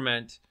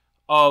government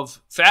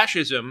of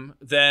fascism,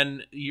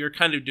 then you're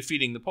kind of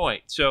defeating the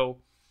point. So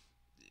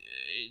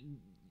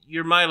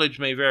your mileage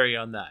may vary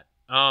on that.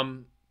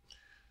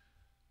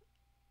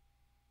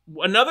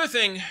 Another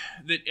thing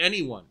that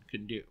anyone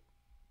can do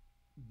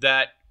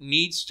that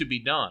needs to be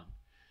done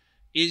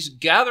is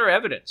gather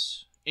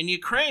evidence. In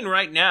Ukraine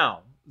right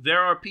now,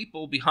 there are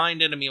people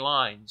behind enemy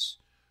lines.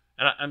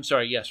 And I'm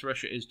sorry, yes,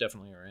 Russia is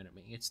definitely our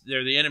enemy.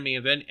 They're the enemy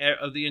of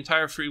the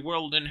entire free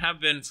world and have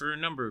been for a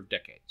number of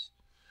decades.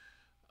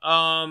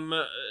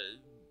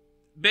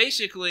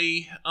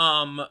 Basically,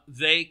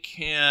 they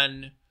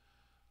can,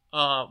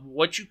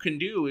 what you can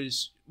do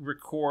is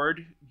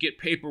record, get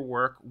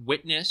paperwork,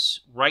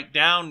 witness, write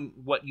down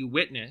what you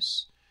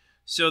witness,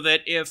 so that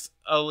if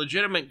a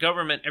legitimate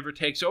government ever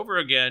takes over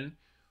again,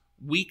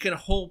 we can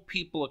hold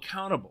people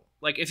accountable.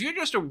 Like, if you're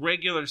just a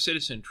regular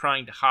citizen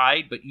trying to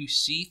hide, but you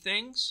see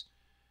things,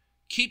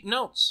 keep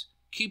notes,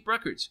 keep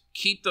records,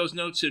 keep those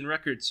notes and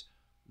records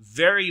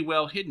very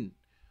well hidden.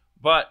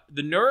 But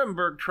the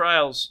Nuremberg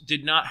trials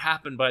did not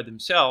happen by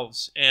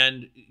themselves,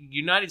 and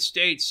United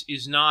States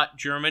is not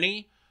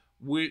Germany.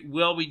 We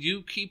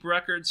do keep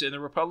records, and the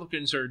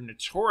Republicans are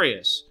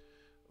notorious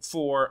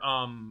for,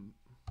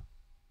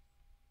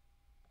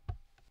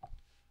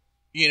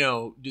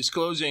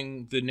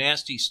 disclosing the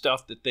nasty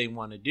stuff that they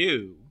want to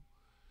do.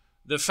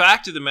 The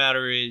fact of the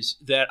matter is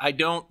that I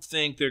don't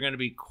think they're going to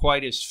be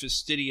quite as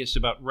fastidious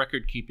about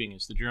record keeping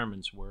as the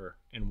Germans were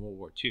in World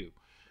War II.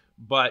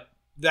 But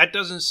that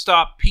doesn't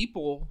stop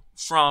people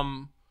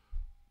from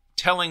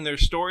telling their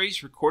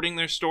stories, recording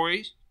their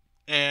stories,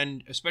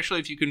 and especially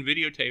if you can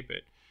videotape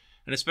it,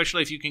 and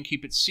especially if you can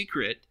keep it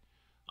secret,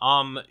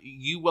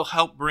 you will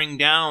help bring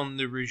down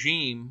the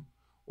regime,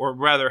 or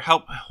rather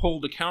help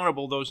hold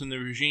accountable those in the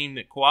regime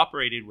that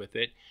cooperated with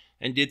it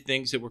and did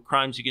things that were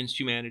crimes against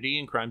humanity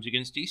and crimes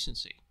against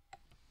decency.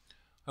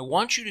 I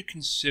want you to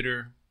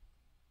consider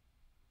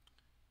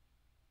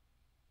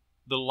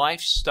the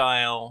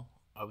lifestyle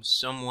of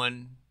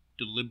someone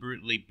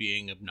deliberately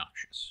being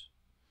obnoxious.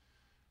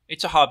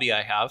 It's a hobby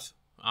I have.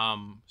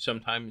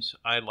 Sometimes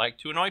I like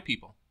to annoy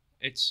people.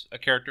 It's a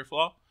character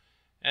flaw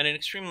and an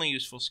extremely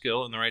useful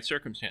skill in the right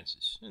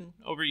circumstances. And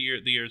over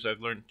the years,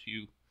 I've learned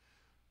to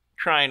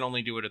try and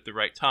only do it at the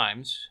right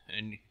times,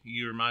 and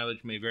your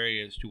mileage may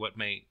vary as to what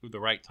the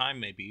right time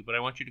may be, but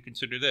I want you to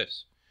consider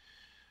this.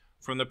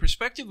 From the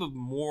perspective of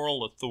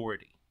moral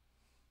authority,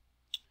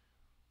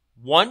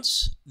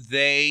 once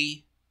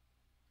they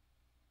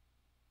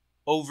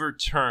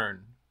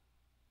overturn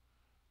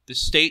the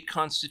state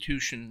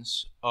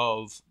constitutions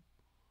of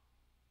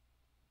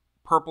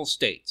purple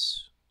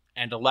states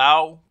and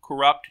allow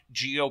corrupt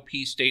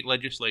GOP state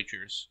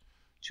legislatures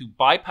to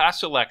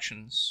bypass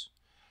elections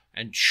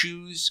and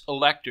choose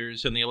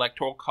electors in the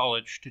Electoral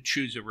College to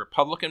choose a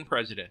Republican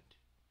president,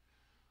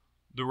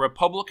 the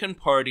Republican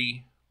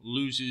Party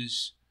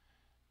loses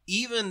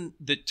even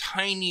the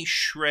tiny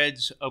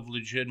shreds of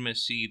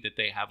legitimacy that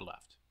they have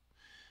left.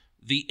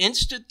 The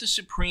instant the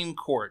Supreme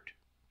Court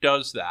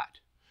does that,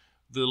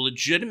 the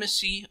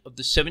legitimacy of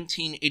the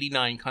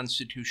 1789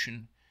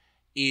 Constitution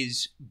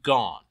is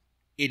gone.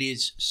 It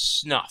is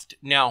snuffed.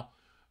 Now,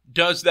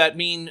 does that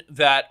mean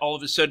that all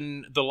of a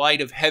sudden the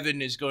light of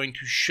heaven is going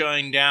to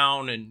shine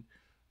down and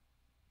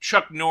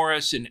Chuck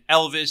Norris and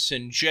Elvis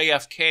and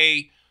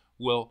JFK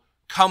will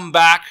come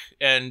back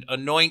and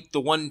anoint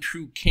the one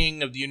true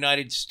king of the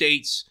United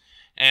States,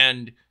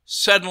 and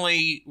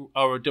suddenly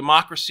a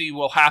democracy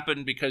will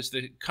happen because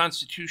the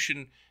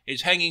Constitution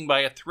is hanging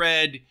by a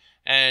thread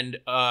and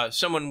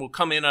someone will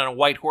come in on a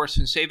white horse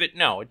and save it?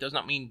 No, it does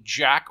not mean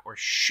jack or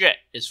shit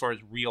as far as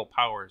real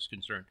power is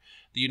concerned.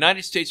 The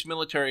United States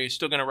military is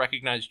still going to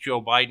recognize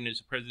Joe Biden as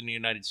the President of the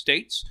United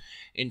States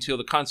until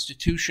the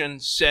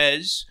Constitution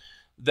says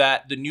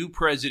that the new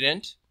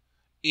president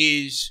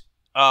is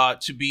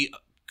to be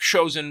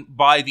chosen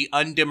by the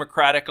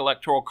undemocratic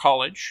Electoral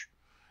College.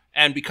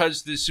 And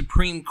because the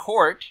Supreme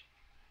Court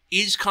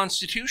is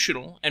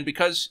constitutional, and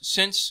because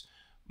since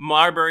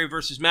Marbury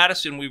versus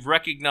Madison, we've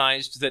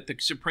recognized that the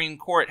Supreme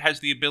Court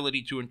has the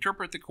ability to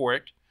interpret the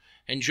court,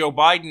 and Joe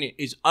Biden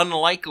is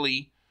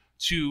unlikely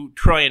to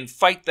try and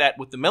fight that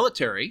with the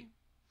military,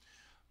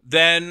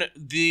 then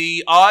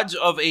the odds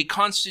of a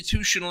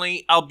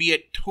constitutionally,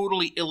 albeit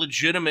totally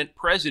illegitimate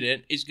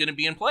president is going to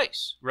be in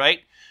place, right?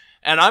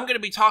 And I'm going to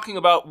be talking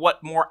about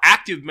what more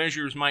active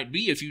measures might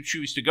be if you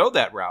choose to go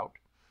that route.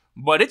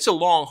 But it's a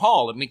long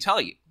haul, let me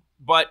tell you.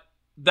 But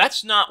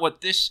that's not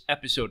what this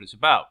episode is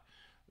about.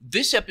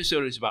 This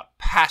episode is about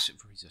passive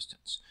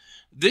resistance.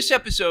 This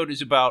episode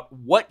is about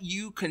what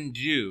you can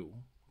do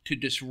to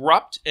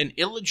disrupt an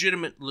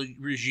illegitimate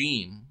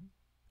regime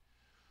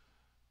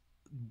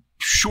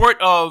short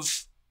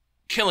of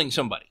killing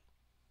somebody,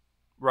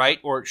 right?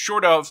 Or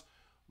short of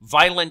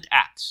violent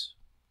acts.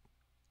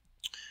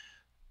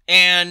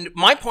 And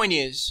my point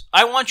is,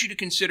 I want you to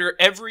consider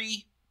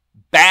every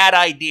bad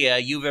idea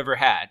you've ever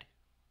had,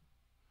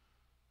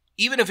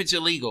 even if it's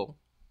illegal,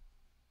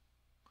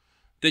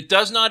 that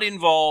does not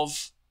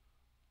involve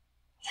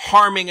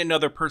harming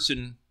another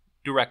person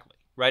directly,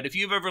 right? If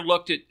you've ever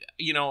looked at,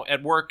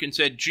 at work and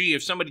said, gee,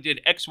 if somebody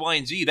did X, Y,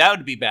 and Z, that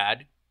would be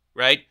bad,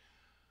 right?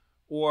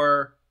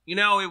 Or, it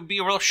would be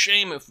a real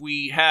shame if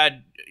we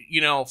had,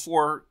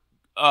 4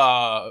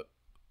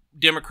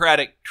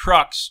 Democratic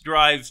trucks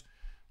drive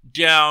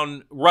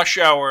down rush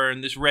hour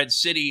in this red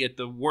city at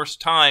the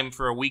worst time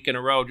for a week in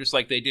a row, just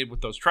like they did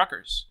with those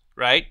truckers,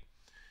 right?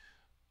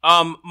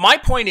 My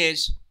point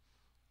is,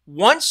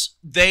 once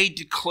they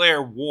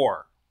declare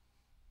war,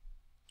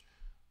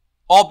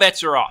 all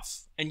bets are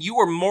off, and you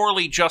are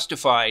morally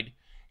justified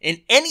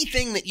in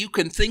anything that you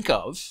can think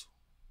of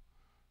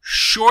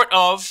short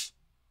of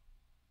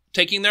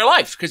taking their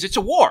life, because it's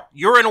a war.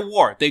 You're in a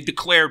war. They've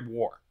declared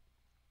war.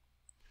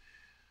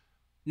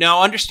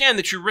 Now, understand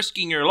that you're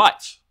risking your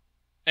life.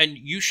 And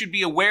you should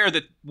be aware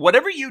that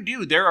whatever you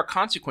do, there are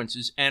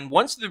consequences. And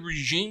once the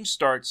regime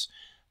starts,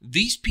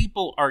 these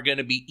people are going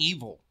to be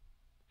evil.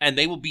 And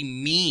they will be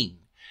mean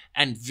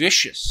and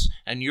vicious.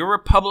 And your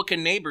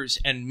Republican neighbors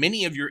and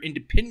many of your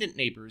independent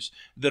neighbors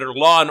that are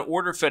law and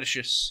order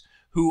fetishists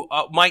who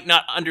might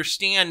not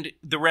understand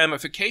the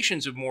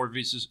ramifications of Moore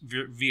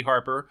v.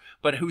 Harper,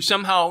 but who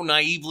somehow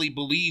naively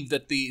believe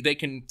that they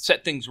can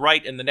set things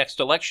right in the next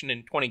election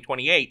in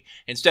 2028,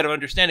 instead of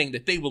understanding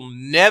that they will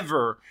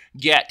never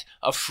get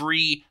a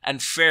free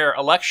and fair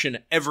election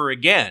ever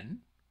again,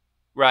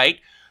 right?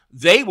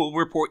 They will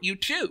report you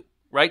too,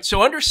 right?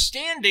 So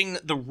understanding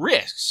the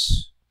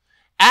risks,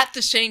 at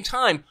the same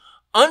time,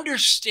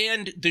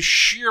 understand the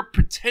sheer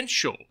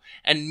potential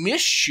and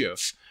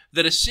mischief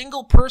that a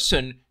single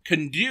person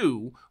can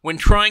do when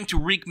trying to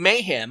wreak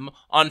mayhem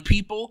on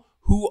people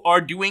who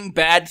are doing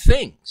bad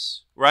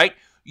things, right?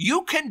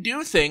 You can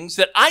do things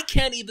that I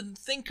can't even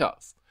think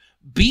of.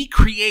 Be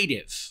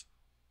creative.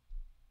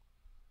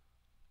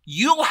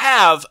 You'll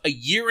have a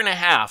year and a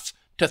half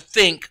to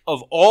think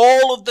of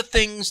all of the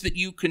things that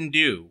you can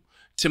do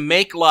to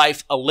make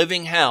life a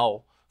living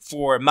hell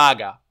for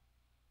MAGA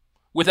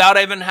without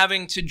even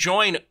having to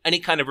join any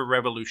kind of a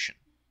revolution.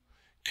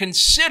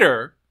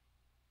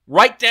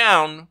 Write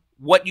down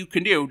what you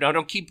can do. Now,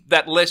 don't keep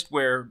that list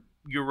where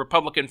your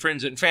Republican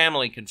friends and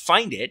family can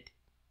find it.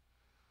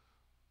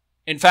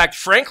 In fact,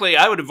 frankly,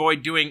 I would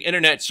avoid doing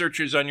internet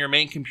searches on your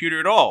main computer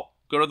at all.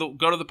 Go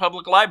to the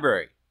public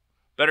library.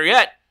 Better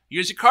yet,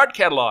 use a card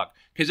catalog,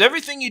 because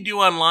everything you do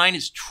online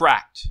is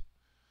tracked.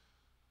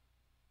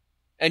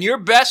 And your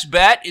best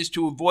bet is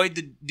to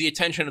avoid the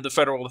attention of the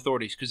federal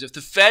authorities, because if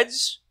the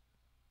feds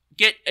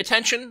get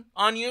attention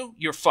on you,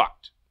 you're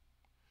fucked.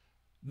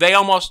 They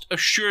almost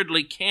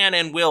assuredly can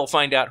and will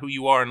find out who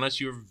you are unless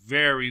you're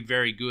very,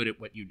 very good at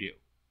what you do.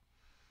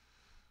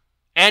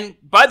 And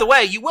by the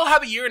way, you will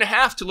have a year and a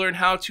half to learn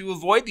how to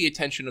avoid the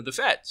attention of the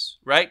feds,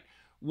 right?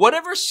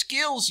 Whatever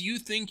skills you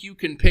think you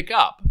can pick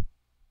up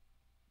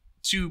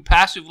to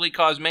passively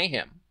cause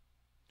mayhem,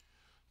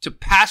 to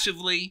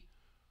passively,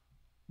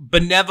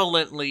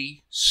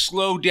 benevolently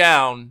slow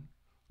down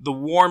the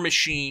war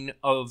machine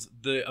of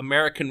the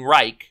American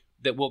Reich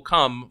that will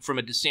come from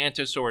a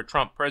DeSantis or a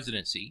Trump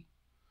presidency,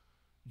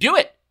 do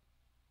it.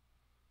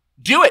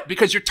 Do it,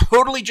 because you're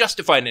totally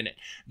justified in it.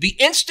 The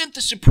instant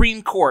the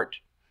Supreme Court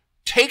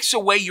takes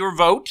away your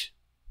vote,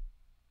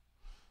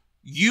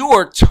 you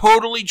are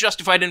totally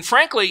justified. And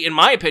frankly, in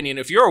my opinion,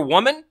 if you're a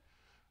woman,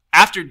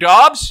 after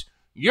Dobbs,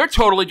 you're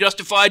totally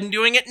justified in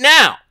doing it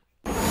now.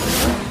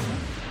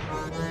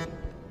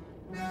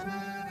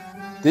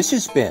 This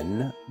has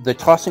been the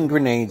Tossing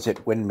Grenades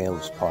at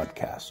Windmills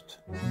podcast.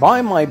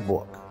 Buy my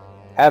book,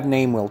 Have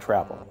Name Will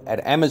Travel,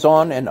 at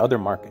Amazon and other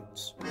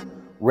markets.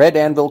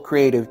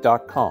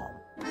 RedAnvilCreative.com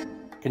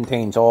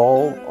contains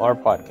all our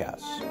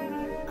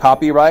podcasts.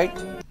 Copyright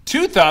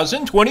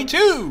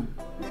 2022.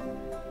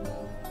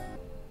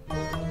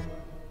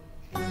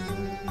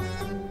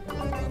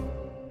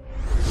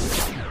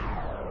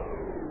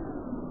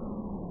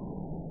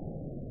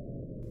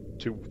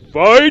 To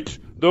fight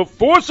the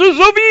forces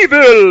of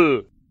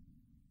evil!